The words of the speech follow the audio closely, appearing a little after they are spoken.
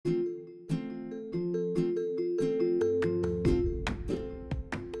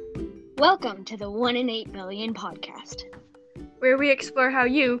Welcome to the 1 in 8 billion podcast, where we explore how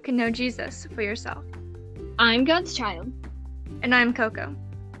you can know Jesus for yourself. I'm God's child. And I'm Coco.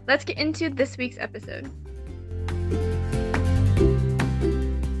 Let's get into this week's episode.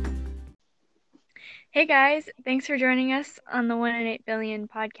 Hey guys, thanks for joining us on the 1 in 8 billion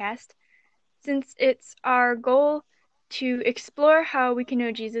podcast. Since it's our goal to explore how we can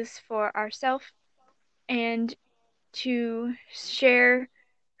know Jesus for ourselves and to share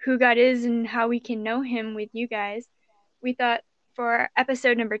who God is and how we can know him with you guys, we thought for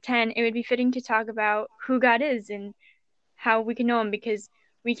episode number 10, it would be fitting to talk about who God is and how we can know him, because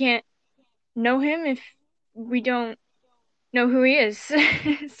we can't know him if we don't know who he is.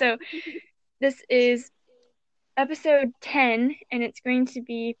 So this is episode 10, and it's going to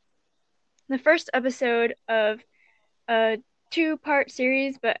be the first episode of a 2-part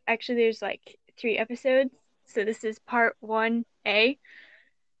series, but actually there's like 3 episodes. So this is part 1A.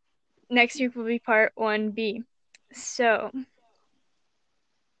 Next week will be part 1B. So,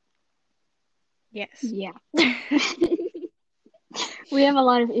 yes. Yeah. We have a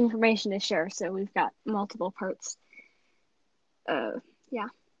lot of information to share, so we've got multiple parts. Yeah.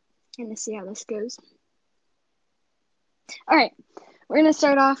 And to see how this goes. All right. We're going to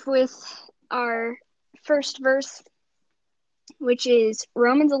start off with our first verse, which is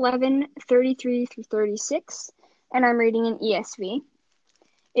Romans 11:33 through 36, and I'm reading in ESV.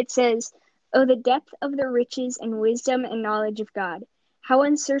 It says, "Oh, the depth of the riches and wisdom and knowledge of God! How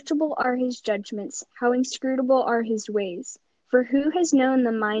unsearchable are his judgments, how inscrutable are his ways! For who has known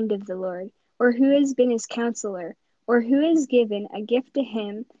the mind of the Lord, or who has been his counselor, or who has given a gift to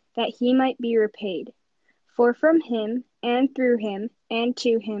him that he might be repaid? For from him, and through him, and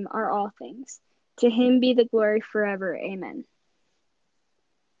to him are all things. To him be the glory forever. Amen."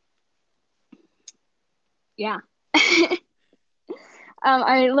 Yeah.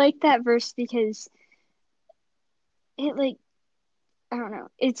 I like that verse because it, I don't know,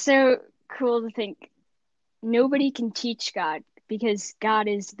 it's so cool to think nobody can teach God because God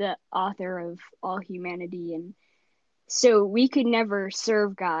is the author of all humanity, and so we could never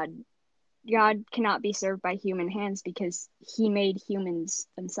serve God. God cannot be served by human hands because he made humans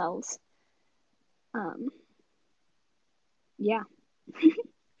themselves. Yeah.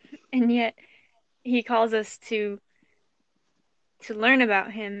 And yet he calls us to learn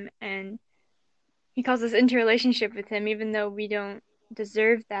about him, and he calls us into relationship with him, even though we don't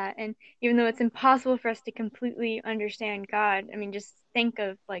deserve that, and even though it's impossible for us to completely understand God. I mean, just think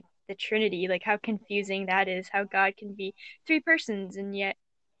of like the Trinity, like how confusing that is, how God can be 3 persons and yet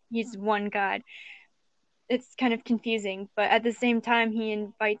he's one God. It's kind of confusing, but at the same time he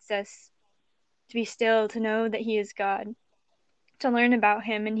invites us to be still, to know that he is God, to learn about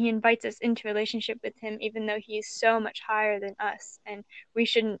him, and he invites us into relationship with him, even though he is so much higher than us and we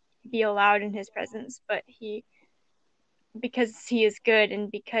shouldn't be allowed in his presence. But because he is good,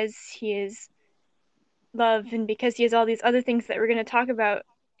 and because he is love, and because he has all these other things that we're going to talk about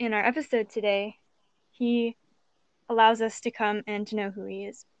in our episode today, he allows us to come and to know who he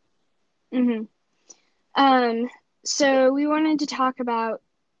is. So we wanted to talk about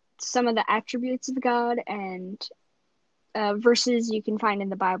some of the attributes of God and verses you can find in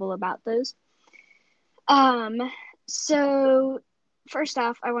the Bible about those. So first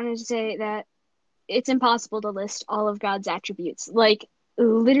off, I wanted to say that it's impossible to list all of God's attributes. Like,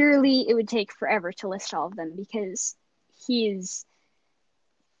 literally, it would take forever to list all of them because he is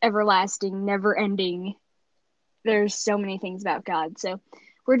everlasting, never-ending. There's so many things about God, so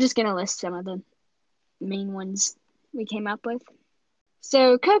we're just going to list some of the main ones we came up with.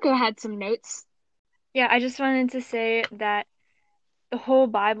 So Coco had some notes. Yeah, I just wanted to say that the whole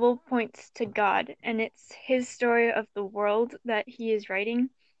Bible points to God, and it's his story of the world that he is writing.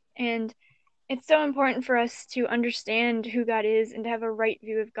 And it's so important for us to understand who God is and to have a right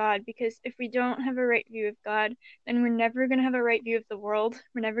view of God, because if we don't have a right view of God, then we're never going to have a right view of the world.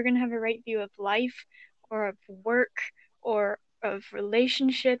 We're never going to have a right view of life or of work or of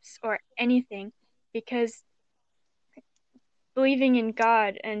relationships or anything, because believing in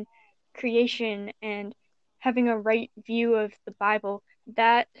God and creation and having a right view of the Bible,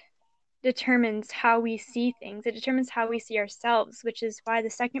 that determines how we see things. It determines how we see ourselves, which is why the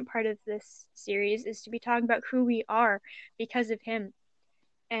second part of this series is to be talking about who we are because of him.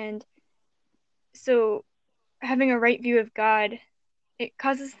 And so having a right view of God, it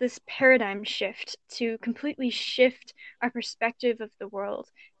causes this paradigm shift to completely shift our perspective of the world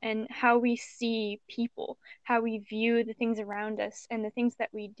and how we see people, how we view the things around us and the things that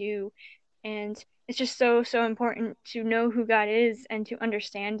we do. And it's just so important to know who God is and to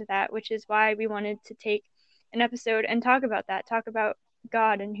understand that, which is why we wanted to take an episode and talk about that, talk about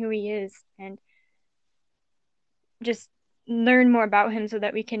God and who he is, and just learn more about him so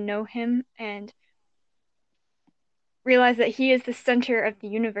that we can know him and realize that he is the center of the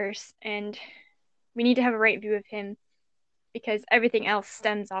universe, and we need to have a right view of him because everything else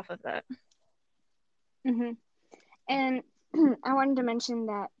stems off of that. Mm-hmm. And I wanted to mention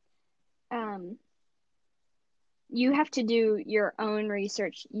that um, you have to do your own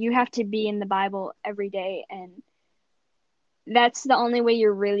research. You have to be in the Bible every day, and that's the only way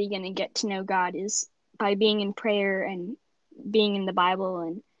you're really going to get to know God is by being in prayer and being in the Bible.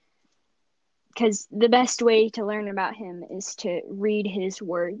 And because the best way to learn about him is to read his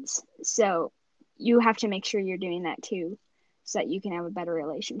words. So you have to make sure you're doing that too so that you can have a better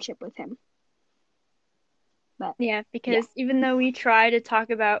relationship with him. But Yeah, yeah. because even though we try to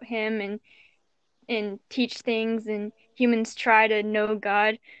talk about him and teach things, and humans try to know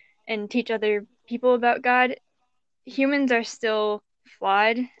God and teach other people about God, humans are still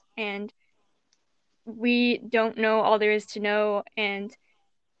flawed, and we don't know all there is to know. And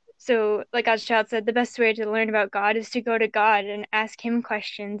so, like God's child said, the best way to learn about God is to go to God and ask him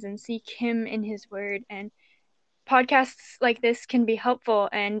questions and seek him in his word. And podcasts like this can be helpful.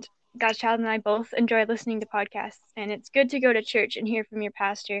 And God's child and I both enjoy listening to podcasts. And it's good to go to church and hear from your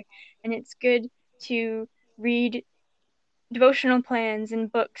pastor. And it's good to read devotional plans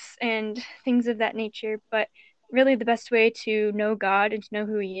and books and things of that nature. But really, the best way to know God and to know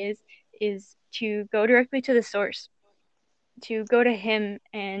who he is to go directly to the source, to go to him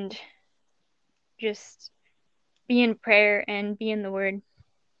and just be in prayer and be in the word.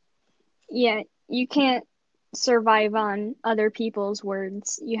 Yeah, you can't survive on other people's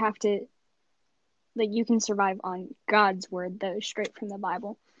words. You have to, like, you can survive on God's word, though, straight from the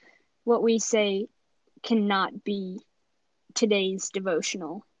Bible. What we say cannot be today's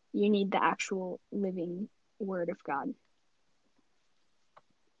devotional. You need the actual living word of God.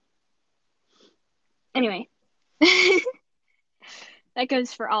 Anyway, that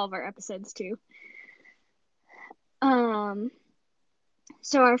goes for all of our episodes too. Um,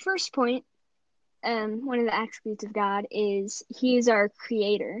 so our first point, one of the attributes of God is He is our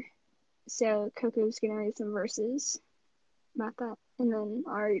creator. So Coco's gonna read some verses about that, and then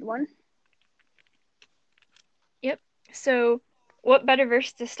I'll read one. Yep. So, what better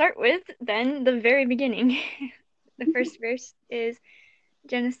verse to start with than the very beginning? The first verse is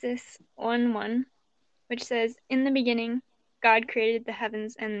Genesis 1:1, which says, "In the beginning, God created the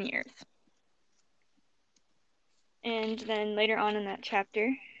heavens and the earth." And then later on in that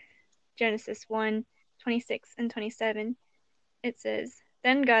chapter, Genesis 1:26 and 27, it says,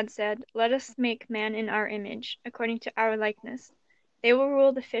 "Then God said, 'Let us make man in our image, according to our likeness. They will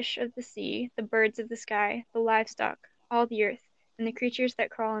rule the fish of the sea, the birds of the sky, the livestock, all the earth, and the creatures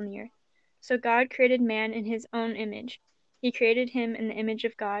that crawl on the earth.' So God created man in his own image. He created him in the image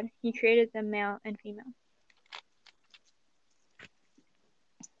of God. He created them male and female."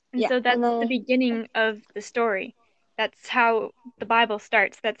 And Yeah, so and that's the beginning of the story. That's how the Bible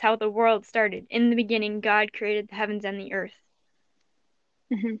starts. That's how the world started. In the beginning, God created the heavens and the earth.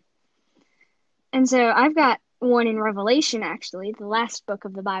 mm-hmm. And so I've got one in Revelation, actually, the last book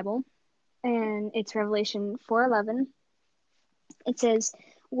of the Bible, and it's Revelation 4:11. It says,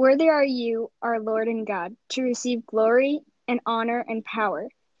 "Worthy are you, our Lord and God, to receive glory and honor and power,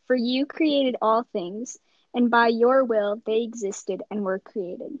 for you created all things, and by your will they existed and were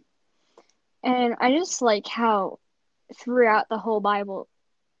created." And I just like how throughout the whole Bible,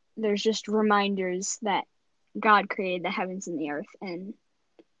 there's just reminders that God created the heavens and the earth, and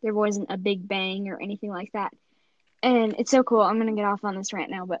there wasn't a big bang or anything like that. And it's so cool. I'm gonna get off on this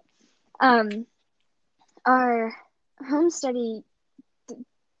rant now, but um, our home study,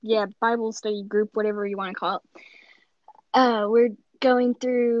 yeah, Bible study group, whatever you want to call it, we're going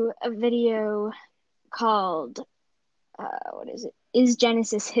through a video called what is it? Is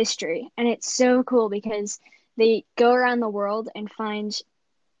Genesis history? And it's so cool because they go around the world and find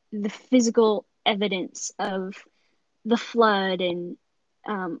the physical evidence of the flood and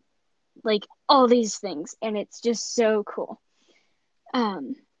um, like all these things, and it's just so cool.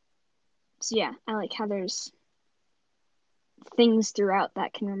 Um, so yeah, I like how there's things throughout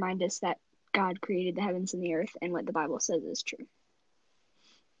that can remind us that God created the heavens and the earth, and what the Bible says is true.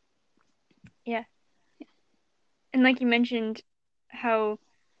 Yeah. And like you mentioned, how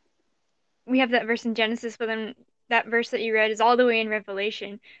we have that verse in Genesis, but then that verse that you read is all the way in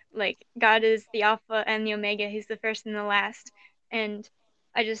Revelation. Like God is the Alpha and the Omega. He's the first and the last. And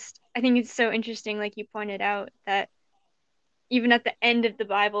I think it's so interesting, like you pointed out, that even at the end of the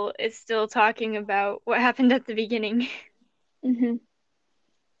Bible, it's still talking about what happened at the beginning. Mm-hmm.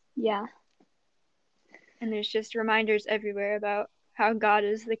 Yeah. And there's just reminders everywhere about how God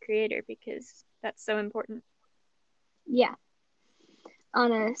is the creator because that's so important. Yeah.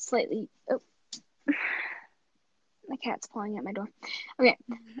 On a slightly oh, my cat's pawing at my door. Okay.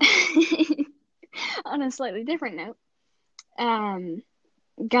 On a slightly different note, um,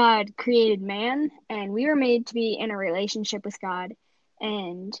 God created man, and we were made to be in a relationship with God,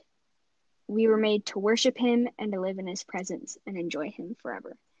 and we were made to worship Him and to live in His presence and enjoy Him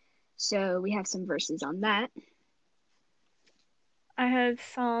forever. So we have some verses on that. I have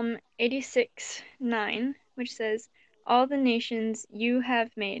Psalm 86:9, which says, "All the nations you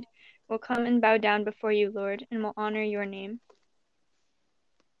have made will come and bow down before you, Lord, and will honor your name."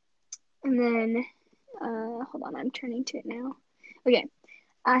 And then, hold on, I'm turning to it now. Okay,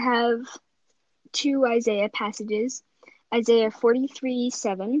 I have two Isaiah passages. Isaiah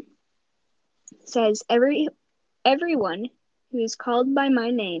 43:7 says, Everyone who is called by my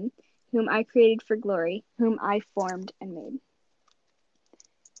name, whom I created for glory, whom I formed and made.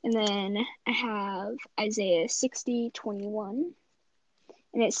 And then I have Isaiah 60:21,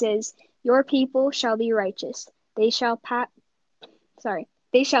 and it says, Your people shall be righteous. They shall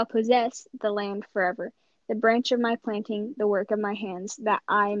possess the land forever, the branch of my planting, the work of my hands, that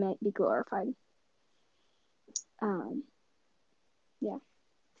I might be glorified. Yeah.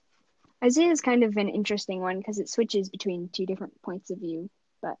 Isaiah is kind of an interesting one because it switches between two different points of view,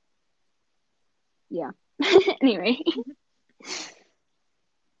 but yeah. Anyway.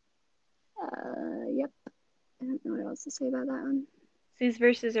 Yep. I don't know what else to say about that one. So these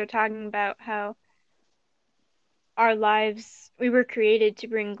verses are talking about how our lives, we were created to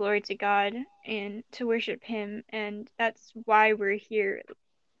bring glory to God and to worship Him, and that's why we're here.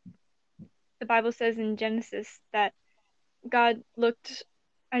 The Bible says in Genesis that God looked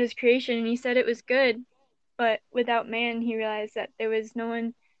at His creation and He said it was good, but without man, He realized that there was no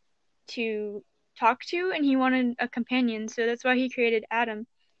one to talk to, and He wanted a companion, so that's why He created Adam,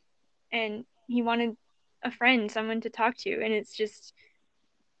 and He wanted a friend, someone to talk to, and it's just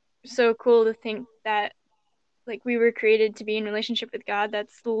so cool to think that like we were created to be in relationship with God.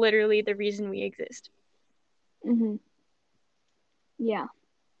 That's literally the reason we exist. Mm-hmm. Yeah.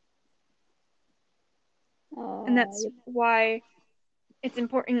 And that's Yep. why it's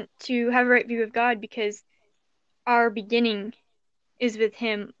important to have a right view of God because our beginning is with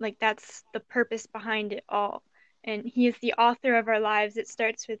Him. Like that's the purpose behind it all. And He is the author of our lives. It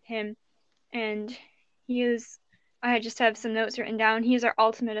starts with Him. And He is, I just have some notes written down. He is our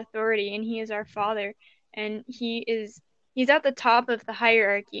ultimate authority and He is our Father. And He's at the top of the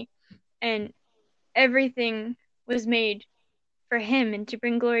hierarchy. And everything was made for Him and to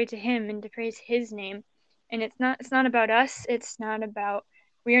bring glory to Him and to praise His name. And it's not about us. It's not about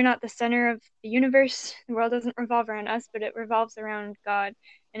we are not the center of the universe. The world doesn't revolve around us, but it revolves around God.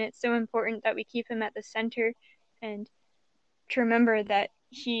 And it's so important that we keep Him at the center and to remember that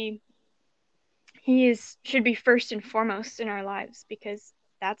he is should be first and foremost in our lives because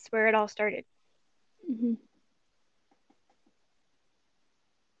that's where it all started. Mm-hmm.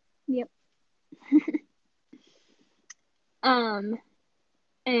 Yep.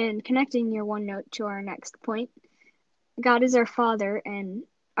 And connecting your one note to our next point, God is our Father, and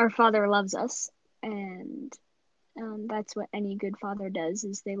our Father loves us, and that's what any good father does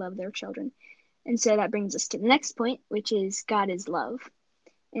is they love their children. And so that brings us to the next point, which is God is love.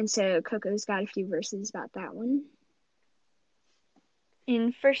 And so Coco's got a few verses about that one.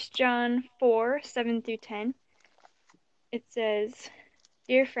 In 1 John 4:7-10, it says,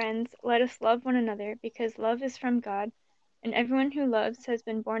 "Dear friends, let us love one another because love is from God, and everyone who loves has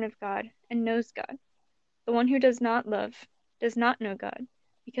been born of God and knows God. The one who does not love does not know God,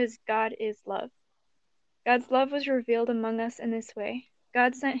 because God is love. God's love was revealed among us in this way.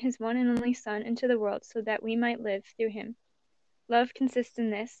 God sent His one and only Son into the world so that we might live through Him. Love consists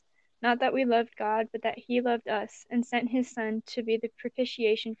in this, not that we loved God, but that He loved us and sent His Son to be the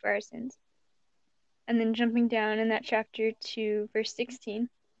propitiation for our sins." And then jumping down in that chapter to verse 16,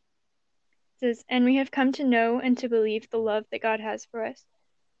 it says, "And we have come to know and to believe the love that God has for us.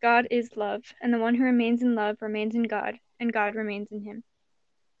 God is love, and the one who remains in love remains in God, and God remains in him."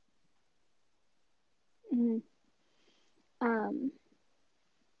 Mm-hmm.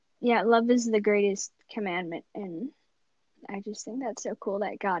 Yeah, love is the greatest commandment, and I just think that's so cool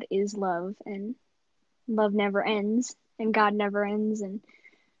that God is love, and love never ends, and God never ends, and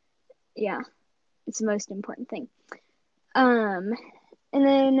yeah, it's the most important thing. And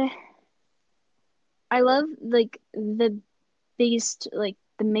then I love like the biggest, like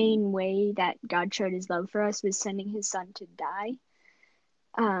the main way that God showed His love for us was sending His Son to die.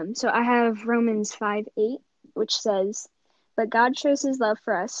 So I have Romans 5:8, which says, "But God shows His love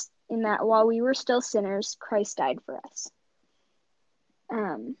for us in that while we were still sinners, Christ died for us."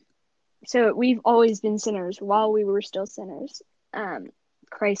 Um, so we've always been sinners while we were still sinners.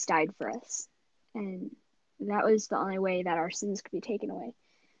 Christ died for us, and that was the only way that our sins could be taken away.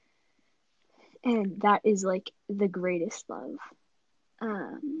 And that is like the greatest love.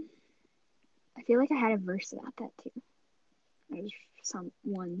 I feel like I had a verse about that too. There's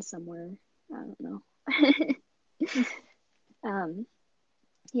one somewhere. I don't know.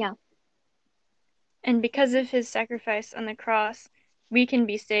 Yeah. And because of his sacrifice on the cross, we can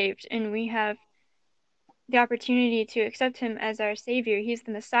be saved, and we have the opportunity to accept him as our Savior. He's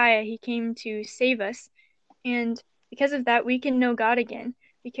the Messiah. He came to save us. And because of that, we can know God again,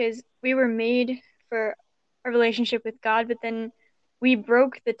 because we were made for a relationship with God, but then we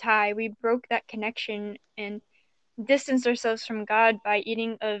broke the tie, we broke that connection, and distanced ourselves from God by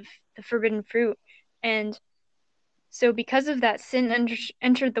eating of the forbidden fruit. And so, because of that, sin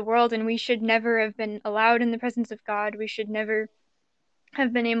entered the world, and we should never have been allowed in the presence of God. We should never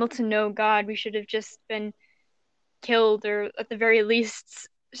have been able to know God. We should have just been killed, or at the very least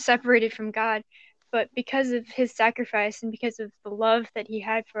separated from God. But because of his sacrifice and because of the love that he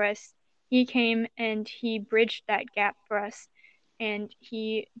had for us, he came and he bridged that gap for us. And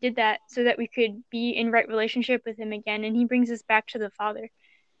he did that so that we could be in right relationship with him again. And he brings us back to the Father.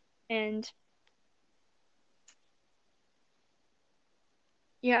 And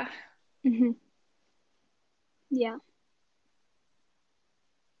yeah. Mm-hmm. Yeah.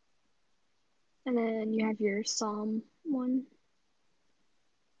 And then you have your Psalm one.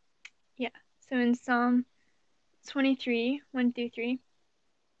 Yeah. So in Psalm 23, 1 through 3,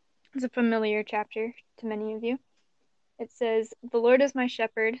 it's a familiar chapter to many of you. It says, "The Lord is my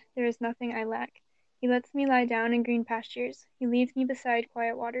shepherd, there is nothing I lack. He lets me lie down in green pastures. He leads me beside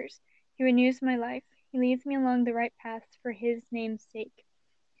quiet waters. He renews my life. He leads me along the right paths for his name's sake."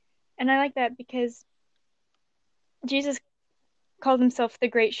 And I like that because Jesus called himself the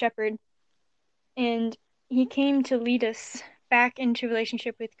great shepherd, and he came to lead us back into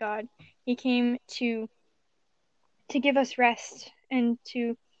relationship with God. He came to give us rest, and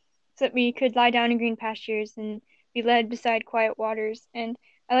to so that we could lie down in green pastures and be led beside quiet waters. And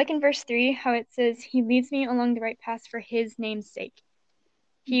I like in verse 3 how it says, "He leads me along the right paths for his name's sake."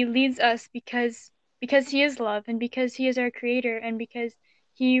 He leads us because he is love, and because he is our creator, and because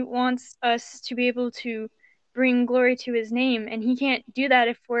he wants us to be able to bring glory to his name. And he can't do that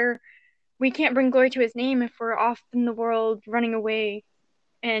if we can't bring glory to his name if we're off in the world running away.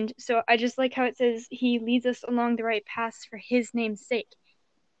 And so I just like how it says he leads us along the right paths for his name's sake.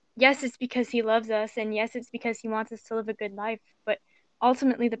 Yes, it's because he loves us, and yes, it's because he wants us to live a good life, but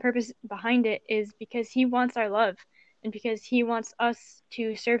ultimately the purpose behind it is because he wants our love, and because he wants us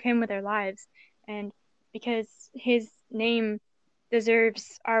to serve him with our lives, and because his name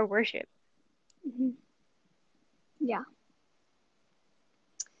deserves our worship. Mm-hmm. Yeah.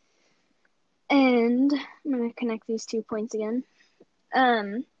 And I'm going to connect these 2 points again.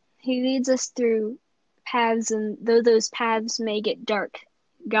 He leads us through paths, and though those paths may get dark,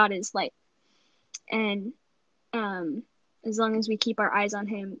 God is light. And as long as we keep our eyes on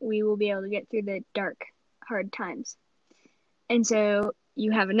him, we will be able to get through the dark, hard times. And so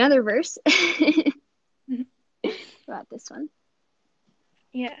you have another verse about this one.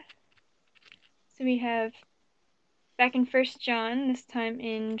 Yeah. So we have back in 1 John, this time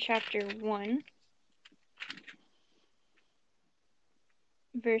in chapter 1,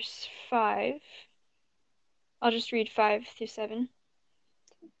 verse 5. I'll just read 5 through 7.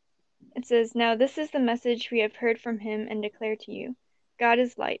 It says, "Now this is the message we have heard from him and declare to you. God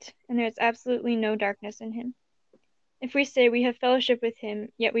is light, and there is absolutely no darkness in him. If we say we have fellowship with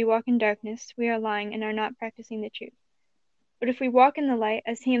him, yet we walk in darkness, we are lying and are not practicing the truth. But if we walk in the light,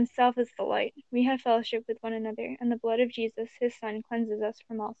 as he himself is the light, we have fellowship with one another, and the blood of Jesus, his Son, cleanses us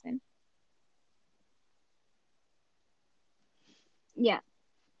from all sin." Yeah.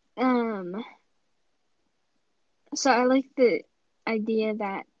 So I like the idea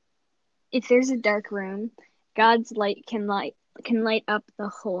that if there's a dark room, God's light can light up the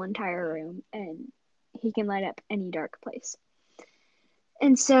whole entire room, and he can light up any dark place.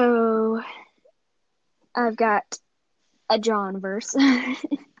 And so I've got a John verse,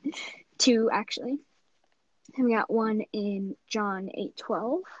 2 actually. And we got one in John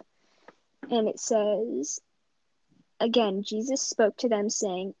 8:12, and it says, "Again, Jesus spoke to them,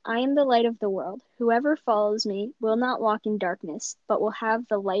 saying, I am the light of the world. Whoever follows me will not walk in darkness, but will have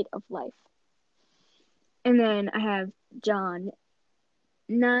the light of life." And then I have John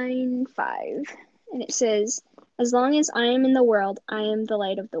 9:5, and it says, "As long as I am in the world, I am the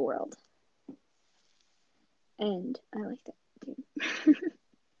light of the world." And I like that too.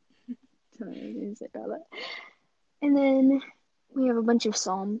 So I didn't say about that. And then We have a bunch of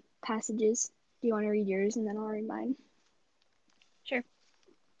Psalm passages. Do you want to read yours and then I'll read mine? Sure.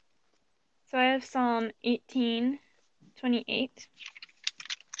 So I have Psalm 18:28,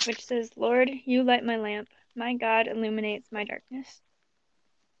 which says, Lord, you light my lamp. My God illuminates my darkness.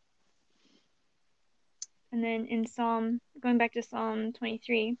 And then going back to Psalm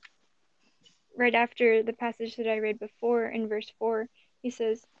 23, right after the passage that I read before in verse 4, he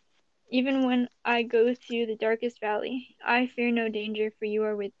says, even when I go through the darkest valley, I fear no danger, for you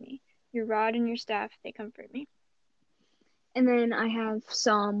are with me. Your rod and your staff, they comfort me. And then I have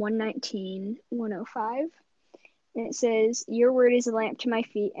Psalm 119:105. And it says, your word is a lamp to my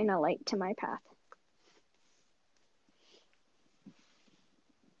feet and a light to my path.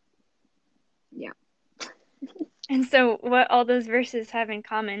 Yeah. And so what all those verses have in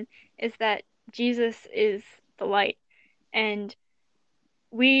common is that Jesus is the light. And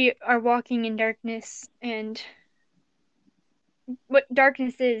we are walking in darkness, and what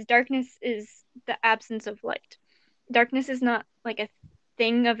darkness is the absence of light. Darkness is not like a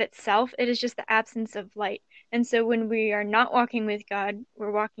thing of itself, it is just the absence of light. And so when we are not walking with God,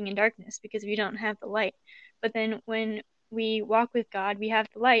 we're walking in darkness because we don't have the light. But then when we walk with God, we have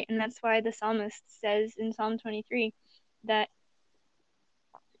the light. And that's why the psalmist says in Psalm 23 that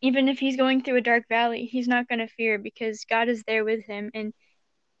even if he's going through a dark valley, he's not going to fear because God is there with him, and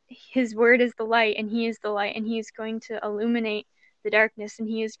his word is the light, and he is the light, and he is going to illuminate the darkness, and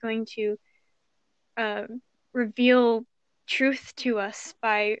he is going to reveal truth to us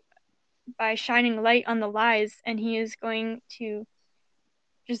by shining light on the lies, and he is going to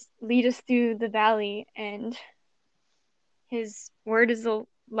just lead us through the valley, and his word is a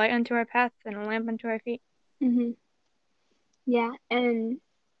light unto our path and a lamp unto our feet. Mm-hmm. Yeah, and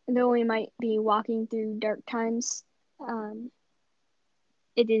though we might be walking through dark times,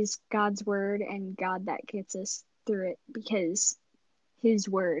 it is God's word and God that gets us through it because his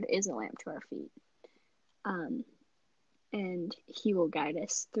word is a lamp to our feet. And he will guide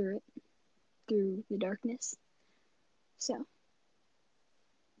us through it, through the darkness. So,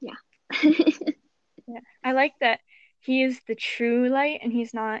 yeah. Yeah. I like that he is the true light and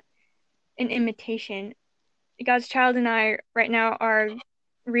he's not an imitation. God's child and I right now are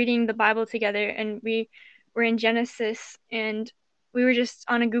reading the Bible together, and we were in Genesis, and we were just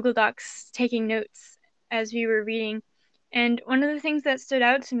on a Google Docs taking notes as we were reading. And one of the things that stood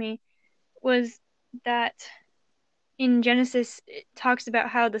out to me was that in Genesis it talks about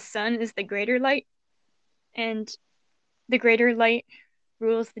how the sun is the greater light, and the greater light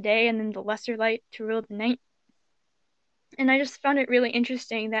rules the day, and then the lesser light to rule the night. And I just found it really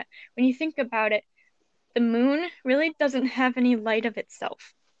interesting that when you think about it, the moon really doesn't have any light of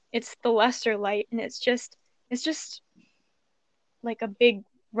itself. It's the lesser light, and it's just like a big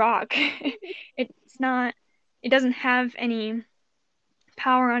rock. It doesn't have any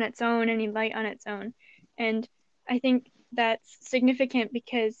power on its own, any light on its own. And I think that's significant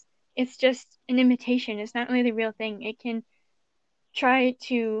because it's just an imitation. It's not really the real thing. It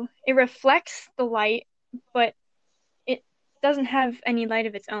reflects the light, but it doesn't have any light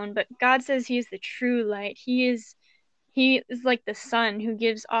of its own. But God says he is the true light. He is like the sun who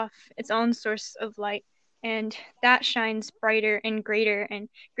gives off its own source of light, and that shines brighter, and greater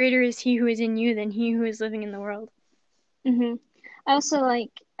is he who is in you than he who is living in the world. Mm-hmm. I also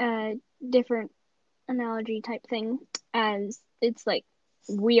like a different analogy type thing, as it's like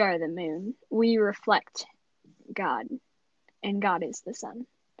we are the moon. We reflect God, and God is the sun.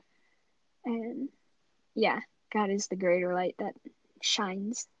 And yeah, God is the greater light that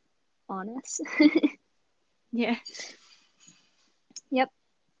shines on us. Yeah. Yep.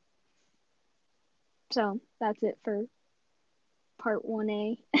 So that's it for part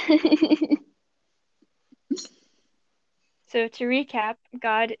 1A. So to recap,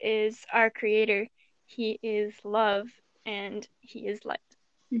 God is our creator. He is love, and he is light.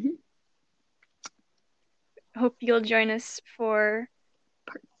 Mm-hmm. Hope you'll join us for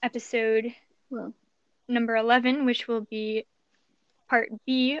episode number 11, which will be part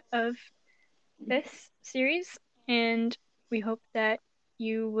B of this series. And we hope that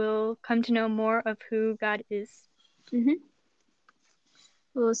you will come to know more of who God is. Mm-hmm.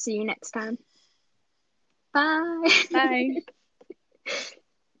 We'll see you next time. Bye. Bye.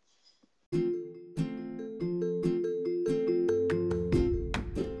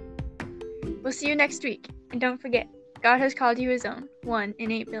 We'll see you next week. And don't forget, God has called you his own, 1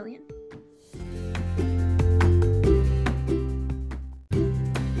 in 8 billion.